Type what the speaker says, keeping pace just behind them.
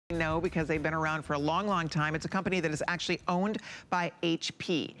know because they've been around for a long, long time. It's a company that is actually owned by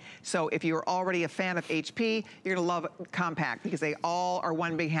HP. So if you're already a fan of HP, you're gonna love Compaq because they all are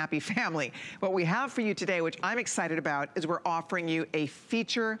one big happy family. What we have for you today, which I'm excited about, is we're offering you a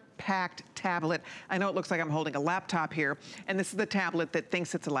feature-packed tablet. I know it looks like I'm holding a laptop here, and this is the tablet that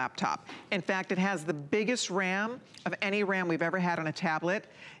thinks it's a laptop. In fact, it has the biggest RAM of any RAM we've ever had on a tablet.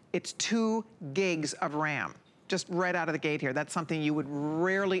 It's 2 gigs of RAM. Just right out of the gate here. That's something you would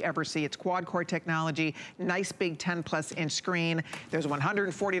rarely ever see. It's quad-core technology, nice big 10+ inch screen. There's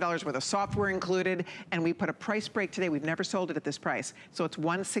 $140 worth of software included, and we put a price break today. We've never sold it at this price. So it's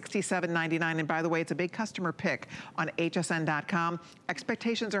 $167.99, and by the way, it's a big customer pick on hsn.com.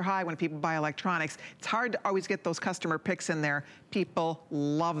 Expectations are high when people buy electronics. It's hard to always get those customer picks in there. People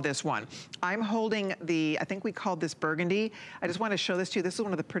love this one. I'm holding the, I think we called this burgundy. I just want to show this to you. This is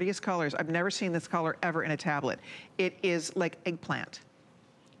one of the prettiest colors. I've never seen this color ever in a tablet. It is like eggplant.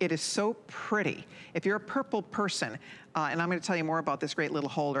 It is so pretty. If you're a purple person, and I'm gonna tell you more about this great little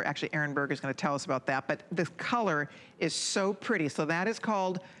holder. Actually, Aaron Berger's gonna tell us about that, but the color is so pretty. So that is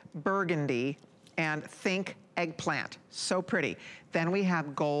called burgundy, and think eggplant. So pretty. Then we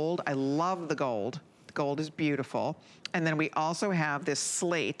have gold. I love the gold. The gold is beautiful. And then we also have this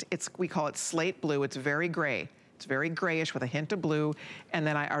slate. We call it slate blue. It's very gray. It's very grayish with a hint of blue. And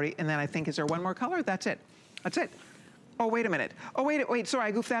then I think, is there one more color? That's it. That's it. Oh, wait a minute. Oh, wait, sorry,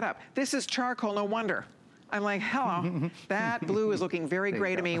 I goofed that up. This is charcoal, no wonder. I'm like, hello, that blue is looking very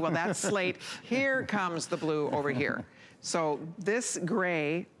gray to me. Well, that's slate. Here comes the blue over here. So this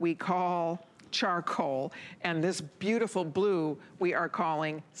gray we call charcoal, and this beautiful blue we are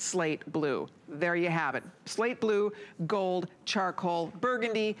calling slate blue. There you have it. Slate blue, gold, charcoal,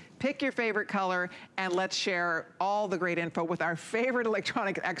 burgundy. Pick your favorite color, and let's share all the great info with our favorite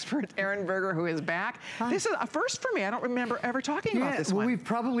electronic expert, Aaron Berger, who is back. Hi. This is a first for me. I don't remember ever talking about this one. We've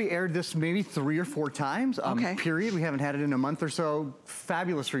probably aired this maybe 3 or 4 times, period. We haven't had it in a month or so.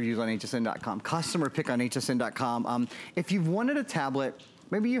 Fabulous reviews on hsn.com. Customer pick on hsn.com. If you've wanted a tablet,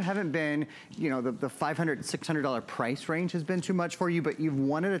 maybe you haven't been, you know, the $500, $600 price range has been too much for you, but you've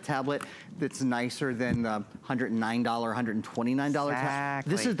wanted a tablet that's nicer than the $109, $129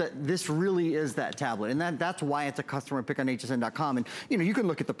 tablet. This really is that tablet, and that's why it's a customer pick on hsn.com. And you know, you can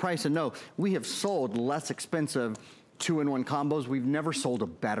look at the price and know we have sold less expensive 2-in-1 combos. We've never sold a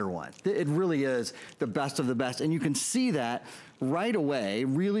better one. It really is the best of the best, and you can see that right away,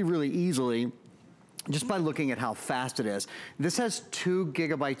 really, really easily, just by looking at how fast it is. This has 2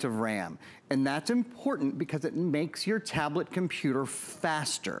 gigabytes of RAM, and that's important because it makes your tablet computer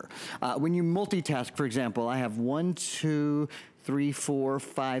faster. When you multitask, for example, I have 1, 2, 3, 4,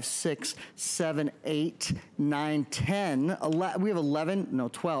 5, 6, 7, 8, 9, 10, 11, we have 11, no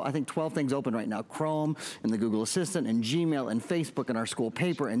 12, I think 12 things open right now. Chrome and the Google Assistant and Gmail and Facebook and our school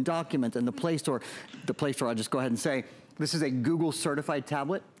paper and Documents and the Play Store. The Play Store, I'll just go ahead and say, this is a Google certified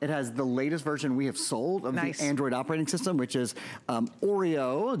tablet. It has the latest version we have sold of the Android operating system, which is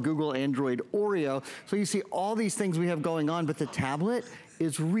Oreo, Google Android Oreo. So you see all these things we have going on, but the tablet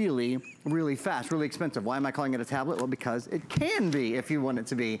is really, really fast, really expensive. Why am I calling it a tablet? Well, because it can be if you want it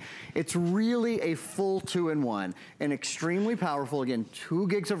to be. It's really a full 2-in-1, and extremely powerful, again, 2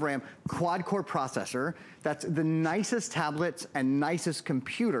 gigs of RAM, quad-core processor. That's the nicest tablets and nicest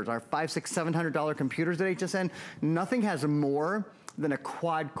computers, our $500, $600, $700 computers at HSN. Nothing has more than a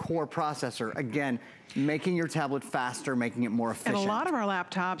quad-core processor. Again, making your tablet faster, making it more efficient. And a lot of our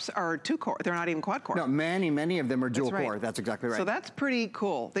laptops are 2-core. They're not even quad-core. No, many of them are dual-core. That's exactly right. So that's pretty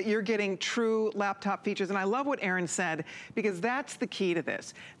cool that you're getting true laptop features. And I love what Aaron said, because that's the key to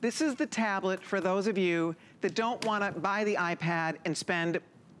this. This is the tablet for those of you that don't want to buy the iPad and spend,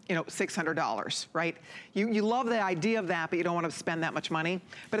 you know, $600, right? You love the idea of that, but you don't want to spend that much money.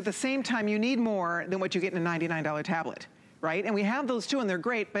 But at the same time, you need more than what you get in a $99 tablet. Right? And we have those too, and they're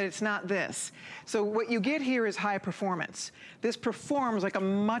great, but it's not this. So what you get here is high performance. This performs like a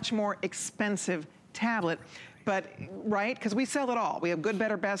much more expensive tablet, but, right? Because we sell it all. We have good,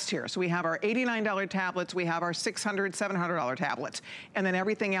 better, best here. So we have our $89 tablets, we have our $600, $700 tablets, and then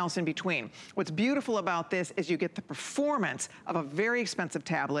everything else in between. What's beautiful about this is you get the performance of a very expensive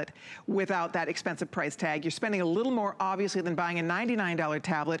tablet without that expensive price tag. You're spending a little more, obviously, than buying a $99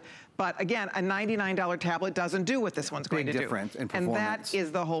 tablet, but again, a $99 tablet doesn't do what this one's going to do. Big difference in And performance. that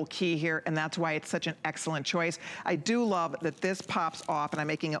is the whole key here, and that's why it's such an excellent choice. I do love that this pops off, and I'm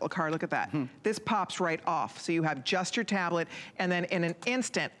making it look hard. Look at that. This pops right off. So you have just your tablet, and then in an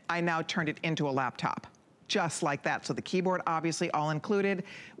instant, I now turned it into a laptop. Just like that. So the keyboard, obviously, all included.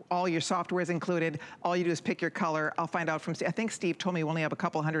 All your software is included. All you do is pick your color. I'll find out from Steve. I think Steve told me we only have a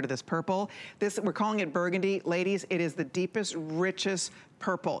couple hundred of this purple. This, we're calling it burgundy. Ladies, it is the deepest, richest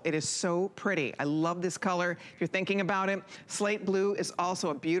purple. It is so pretty. I love this color. If you're thinking about it, slate blue is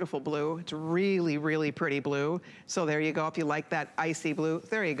also a beautiful blue. It's really, really pretty blue. So there you go. If you like that icy blue,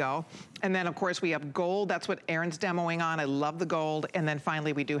 there you go. And then of course we have gold. That's what Erin's demoing on. I love the gold. And then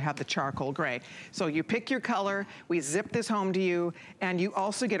finally we do have the charcoal gray. So you pick your color, we zip this home to you, and you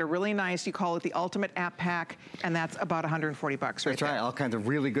also get a really nice, you call it the ultimate app pack, and that's about 140 bucks right there. That's right, all kinds of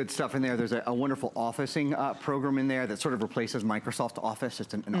really good stuff in there. There's a wonderful officing program in there that sort of replaces Microsoft Office.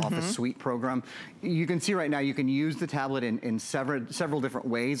 It's an Office suite program. You can see right now you can use the tablet in several different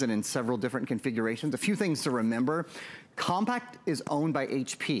ways and in several different configurations. A few things to remember. Compaq is owned by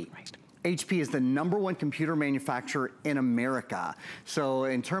HP. Right. HP is the #1 computer manufacturer in America. So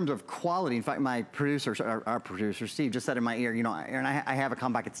in terms of quality, in fact, my producer, our producer, Steve, just said in my ear, you know, Erin, I have a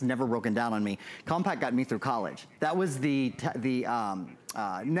Compaq, it's never broken down on me. Compaq got me through college. That was the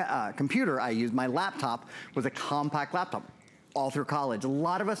computer I used. My laptop was a Compaq laptop all through college. A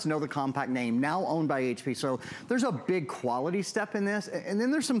lot of us know the Compaq name, now owned by HP. So there's a big quality step in this. And then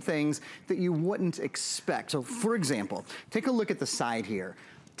there's some things that you wouldn't expect. So for example, take a look at the side here.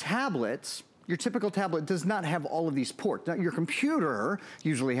 Tablets, your typical tablet does not have all of these ports. Now, your computer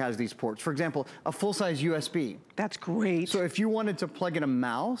usually has these ports. For example, a full-size USB. That's great. So if you wanted to plug in a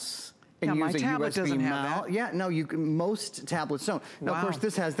mouse and use a USB mouse, most tablets don't. Now, of course,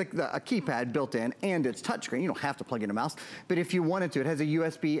 this has a keypad built in and it's touchscreen. You don't have to plug in a mouse, but if you wanted to, it has a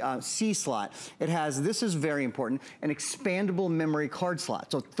USB-C slot. It has, this is very important, an expandable memory card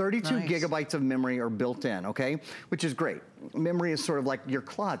slot. So 32 gigabytes of memory are built in, okay? Which is great. Memory is sort of like your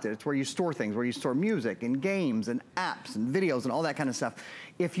closet. It's where you store things, where you store music and games and apps and videos and all that kind of stuff.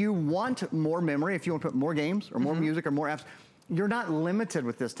 If you want more memory, if you want to put more games or more music or more apps, you're not limited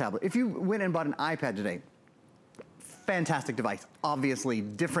with this tablet. If you went and bought an iPad today, fantastic device. Obviously,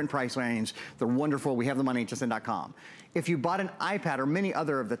 different price range. They're wonderful. We have them on hsn.com. If you bought an iPad or many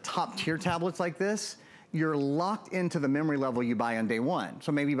other of the top tier tablets like this, you're locked into the memory level you buy on day one.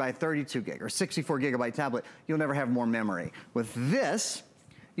 So maybe you buy a 32 gig or 64 gigabyte tablet, you'll never have more memory. With this,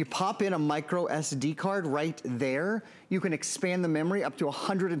 you pop in a micro SD card right there. You can expand the memory up to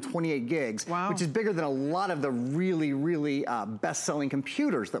 128 gigs, which is bigger than a lot of the really, really best-selling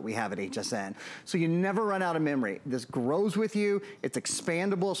computers that we have at HSN. So you never run out of memory. This grows with you. It's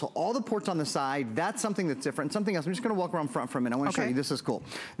expandable. So all the ports on the side, that's something that's different. Something else, I'm just gonna walk around front for a minute. I wanna show you, this is cool.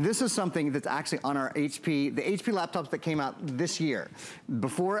 This is something that's actually on our HP, the HP laptops that came out this year.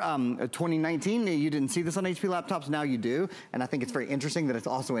 Before 2019, you didn't see this on HP laptops, now you do. And I think it's very interesting that it's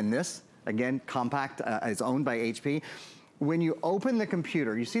also in this. Again, Compaq is owned by HP. When you open the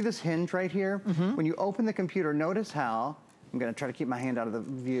computer, you see this hinge right here? When you open the computer, notice how, I'm gonna try to keep my hand out of the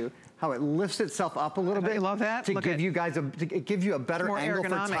view, how it lifts itself up a little bit. You love that? To give you guys a better angle for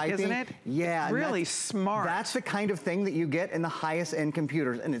typing. Isn't it? Yeah. It's really smart. That's the kind of thing that you get in the highest end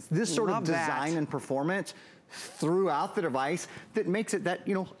computers. And it's this sort of design and performance throughout the device that makes it that,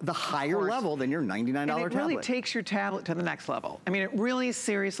 you know, the higher level than your $99 tablet. And it really takes your tablet to the next level. I mean, it really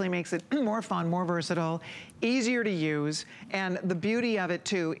seriously makes it more fun, more versatile, easier to use. And the beauty of it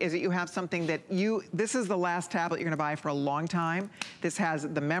too is that you have something that this is the last tablet you're gonna buy for a long time. This has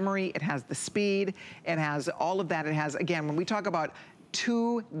the memory, it has the speed, it has all of that. It has, again, when we talk about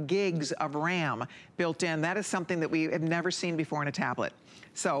 2 gigs of RAM built in, that is something that we have never seen before in a tablet.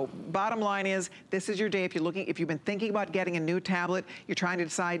 So bottom line is, this is your day. If you've been thinking about getting a new tablet, you're trying to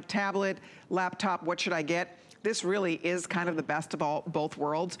decide tablet, laptop, what should I get? This really is kind of the best of both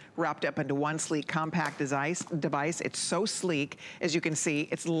worlds, wrapped up into one sleek, compact device. It's so sleek, as you can see.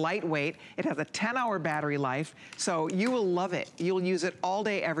 It's lightweight. It has a 10-hour battery life, so you will love it. You'll use it all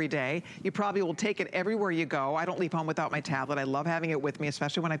day, every day. You probably will take it everywhere you go. I don't leave home without my tablet. I love having it with me,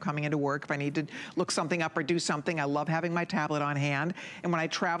 especially when I'm coming into work. If I need to look something up or do something, I love having my tablet on hand. And when I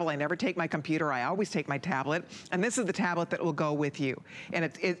travel, I never take my computer. I always take my tablet. And this is the tablet that will go with you.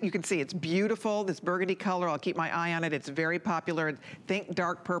 And you can see it's beautiful, this burgundy color. I'll keep my eye on it. It's very popular. Think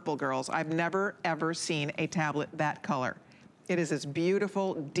dark purple, girls. I've never, ever seen a tablet that color. It is this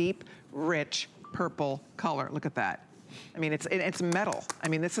beautiful, deep, rich purple color. Look at that. I mean, it's metal. I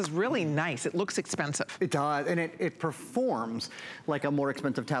mean, this is really nice. It looks expensive. It does, and it performs like a more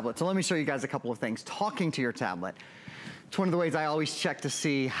expensive tablet. So let me show you guys a couple of things. Talking to your tablet. It's one of the ways I always check to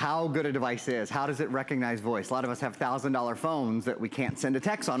see how good a device is. How does it recognize voice? A lot of us have $1,000 phones that we can't send a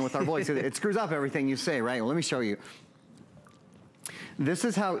text on with our voice. It screws up everything you say, right? Well, let me show you. This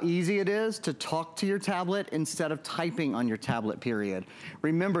is how easy it is to talk to your tablet instead of typing on your tablet, period.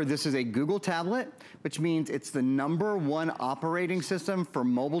 Remember, this is a Google tablet, which means it's the #1 operating system for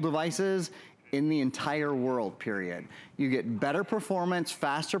mobile devices in the entire world, period. You get better performance,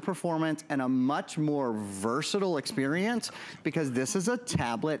 faster performance, and a much more versatile experience because this is a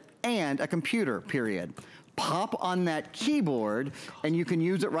tablet and a computer, period. Pop on that keyboard and you can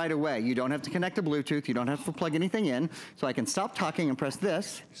use it right away. You don't have to connect to Bluetooth, you don't have to plug anything in. So I can stop talking and press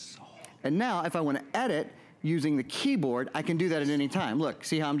this. And now if I want to edit using the keyboard, I can do that at any time. Look,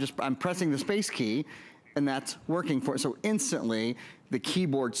 see how I'm pressing the space key and that's working for it. So instantly, the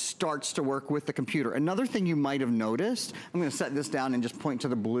keyboard starts to work with the computer. Another thing you might have noticed, I'm gonna set this down and just point to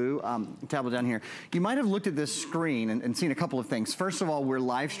the blue tablet down here. You might have looked at this screen and seen a couple of things. First of all, we're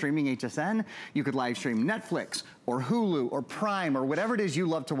live streaming HSN. You could live stream Netflix or Hulu or Prime or whatever it is you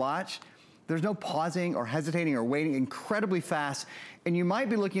love to watch. There's no pausing or hesitating or waiting, incredibly fast. And you might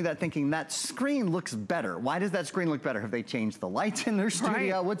be looking at that thinking, that screen looks better. Why does that screen look better? Have they changed the lights in their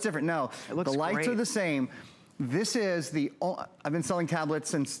studio? Right. What's different? No, the lights are the same. This is I've been selling tablets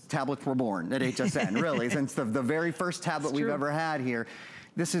since tablets were born at HSN, really, since the very first tablet we've ever had here.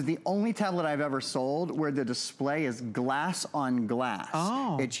 This is the only tablet I've ever sold where the display is glass on glass.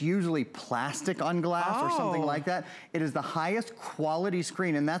 Oh. It's usually plastic on glass or something like that. It is the highest quality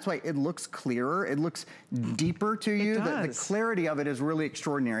screen, and that's why it looks clearer. It looks deeper to you. The clarity of it is really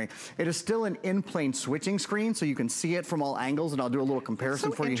extraordinary. It is still an in-plane switching screen, so you can see it from all angles, and I'll do a little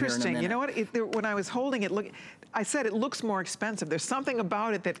comparison for you here in a minute. Interesting. You know what? When I was holding it, I said it looks more expensive. There's something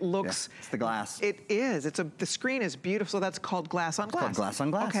about it that looks... Yeah, it's the glass. It is. The screen is beautiful, so that's called glass on glass. It's called glass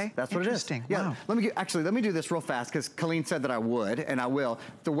on glass. Okay, that's what it is. Yeah. Wow. Let me do this real fast because Colleen said that I would, and I will.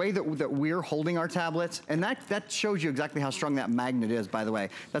 The way that we're holding our tablets, and that shows you exactly how strong that magnet is, by the way.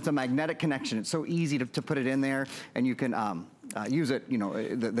 That's a magnetic connection. It's so easy to put it in there, and you can use it, you know,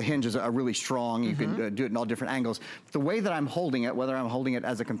 the hinges are really strong. You can do it in all different angles. The way that I'm holding it, whether I'm holding it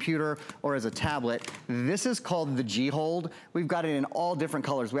as a computer or as a tablet, this is called the G-Hold. We've got it in all different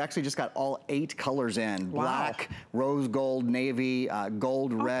colors. We actually just got all 8 colors in. Wow. Black, rose gold, navy,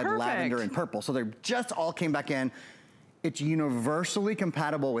 gold, red, lavender, and purple. So they just all came back in. It's universally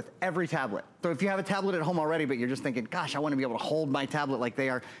compatible with every tablet. So if you have a tablet at home already, but you're just thinking, gosh, I want to be able to hold my tablet like they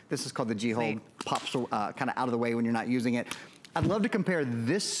are, this is called the G-Hold. Pops kind of out of the way when you're not using it. I'd love to compare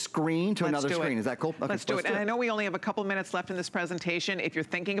this screen to another screen. Is that cool? Okay, let's do it. And I know we only have a couple minutes left in this presentation. If you're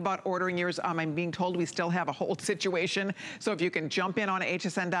thinking about ordering yours, I'm being told we still have a hold situation. So if you can jump in on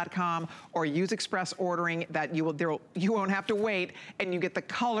hsn.com or use express ordering, that you won't have to wait, and you get the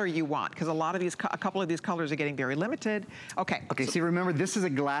color you want, because a couple of these colors are getting very limited. Okay. Okay, so remember, this is a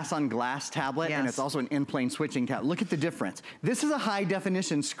glass on glass tablet, and it's also an in-plane switching tablet. Look at the difference. This is a high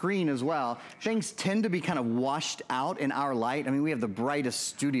definition screen as well. Things tend to be kind of washed out in our light. I mean, we have the brightest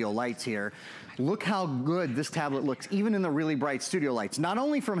studio lights here. Look how good this tablet looks, even in the really bright studio lights. Not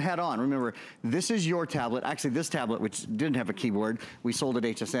only from head on, remember, this is your tablet. Actually, this tablet, which didn't have a keyboard, we sold at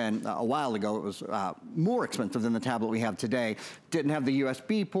HSN a while ago. It was more expensive than the tablet we have today. Didn't have the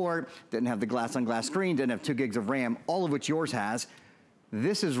USB port, didn't have the glass on glass screen, didn't have 2 gigs of RAM, all of which yours has.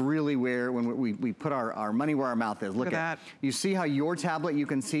 This is really where, when we put our money where our mouth is. Look at that. You see how your tablet, you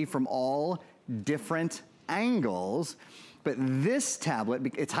can see from all different angles. But this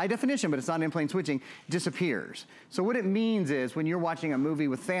tablet, it's high definition, but it's not in-plane switching, disappears. So what it means is when you're watching a movie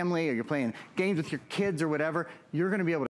with family or you're playing games with your kids or whatever, you're gonna be able to